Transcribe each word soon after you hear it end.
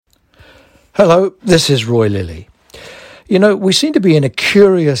Hello, this is Roy Lilly. You know, we seem to be in a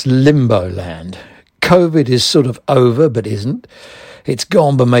curious limbo land. COVID is sort of over, but isn't. It's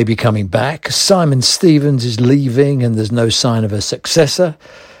gone, but maybe coming back. Simon Stevens is leaving, and there's no sign of a successor,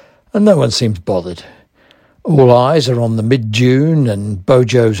 and no one seems bothered. All eyes are on the mid-June, and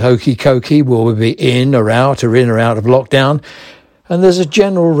Bojo's hokey-cokey will we be in or out of lockdown, and there's a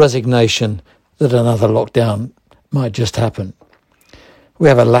general resignation that another lockdown might just happen. We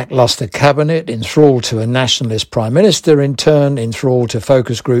have a lacklustre cabinet enthralled to a nationalist prime minister, in turn enthralled to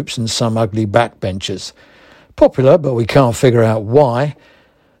focus groups and some ugly backbenchers. Popular, but we can't figure out why.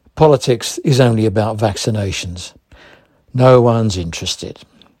 Politics is only about vaccinations. No one's interested.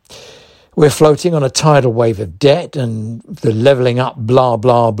 We're floating on a tidal wave of debt and the levelling up blah,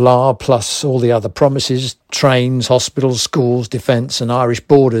 blah, blah, plus all the other promises, trains, hospitals, schools, defence and Irish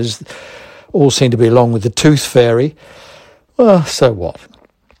borders, all seem to be along with the tooth fairy. Well, so what?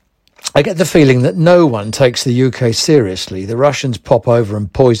 I get the feeling that no one takes the UK seriously. The Russians pop over and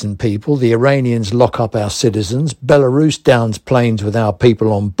poison people. The Iranians lock up our citizens. Belarus downs planes with our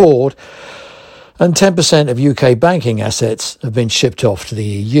people on board. And 10% of UK banking assets have been shipped off to the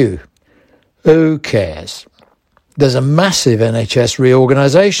EU. Who cares? There's a massive NHS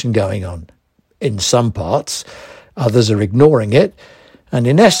reorganisation going on. In some parts, others are ignoring it. And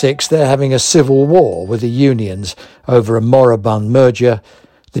in Essex, they're having a civil war with the unions over a moribund merger,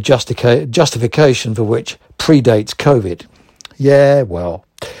 the justification for which predates COVID. Yeah, well,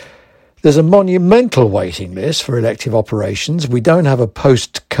 there's a monumental waiting list for elective operations. We don't have a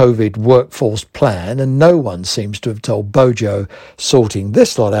post-COVID workforce plan, and no one seems to have told Bojo sorting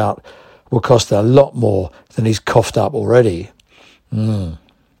this lot out will cost a lot more than he's coughed up already.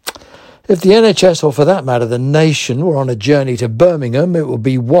 If the NHS, or for that matter the nation, were on a journey to Birmingham, it would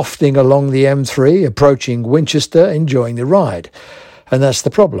be wafting along the M3, approaching Winchester, enjoying the ride. And that's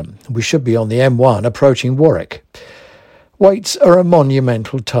the problem. We should be on the M1, approaching Warwick. Waits are a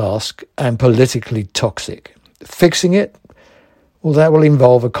monumental task and politically toxic. Fixing it, well, that will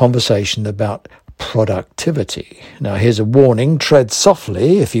involve a conversation about productivity. Now, here's a warning. Tread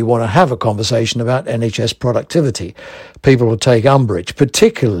softly if you want to have a conversation about NHS productivity. People will take umbrage,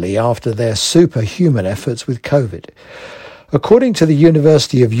 particularly after their superhuman efforts with COVID. According to the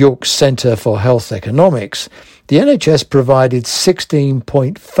University of York's Centre for Health Economics, the NHS provided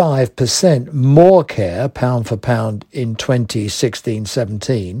 16.5% more care, pound for pound, in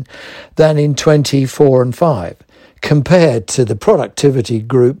 2016-17 than in 24 and 5, compared to the productivity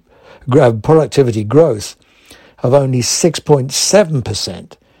growth of only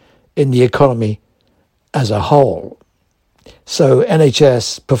 6.7% in the economy as a whole. So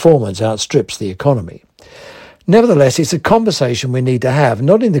NHS performance outstrips the economy. Nevertheless, it's a conversation we need to have,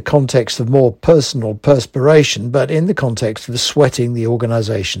 not in the context of more personal perspiration, but in the context of sweating the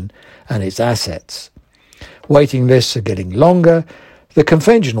organisation and its assets. Waiting lists are getting longer. The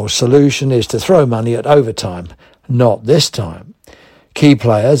conventional solution is to throw money at overtime. Not this time. Key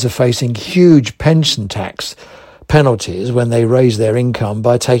players are facing huge pension tax penalties when they raise their income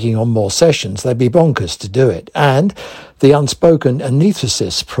by taking on more sessions. They'd be bonkers to do it. And the unspoken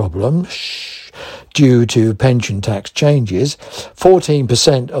anaesthesis problem, due to pension tax changes,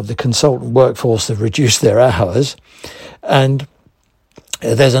 14% of the consultant workforce have reduced their hours, and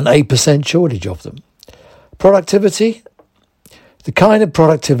there's an 8% shortage of them. Productivity? The kind of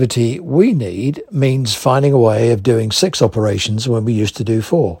productivity we need means finding a way of doing 6 operations when we used to do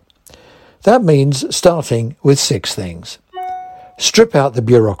 4. That means starting with 6 things. Strip out the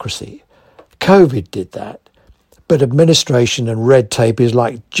bureaucracy. COVID did that. But administration and red tape is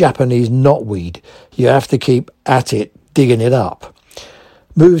like Japanese knotweed. You have to keep at it, digging it up.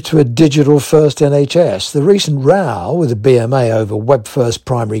 Move to a digital-first NHS. The recent row with the BMA over web-first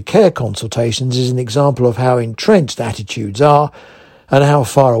primary care consultations is an example of how entrenched attitudes are and how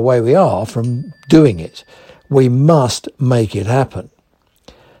far away we are from doing it. We must make it happen.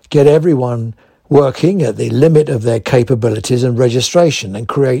 Get everyone working at the limit of their capabilities and registration, and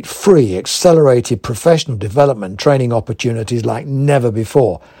create free, accelerated professional development training opportunities like never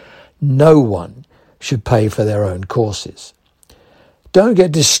before. No one should pay for their own courses. Don't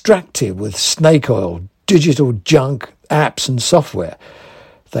get distracted with snake oil, digital junk, apps and software.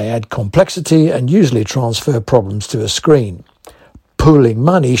 They add complexity and usually transfer problems to a screen. Pooling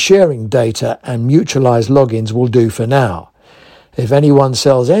money, sharing data and mutualized logins will do for now. If anyone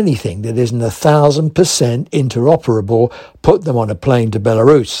sells anything that isn't 1,000% interoperable, put them on a plane to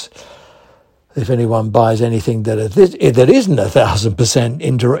Belarus. If anyone buys anything that isn't 1,000%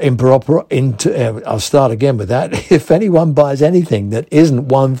 interoperable, I'll start again with that. If anyone buys anything that isn't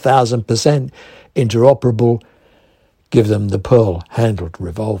 1,000% interoperable, give them the pearl-handled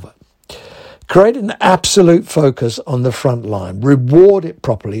revolver. Create an absolute focus on the front line. Reward it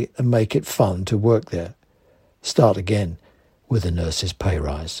properly and make it fun to work there. Start again with a nurse's pay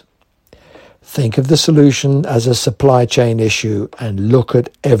rise. Think of the solution as a supply chain issue and look at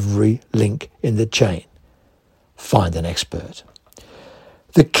every link in the chain. Find an expert.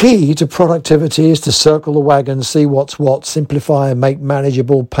 The key to productivity is to circle the wagon, see what's what, simplify and make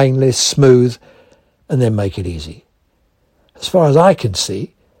manageable, painless, smooth, and then make it easy. As far as I can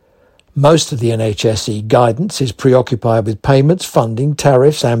see, most of the NHSE guidance is preoccupied with payments, funding,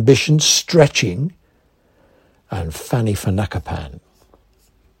 tariffs, ambitions, stretching, and Fanackerpan.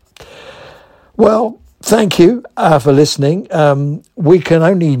 Well, thank you for listening. We can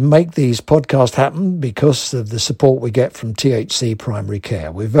only make these podcasts happen because of the support we get from THC Primary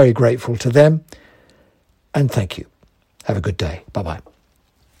Care. We're very grateful to them, and thank you. Have a good day. Bye-bye.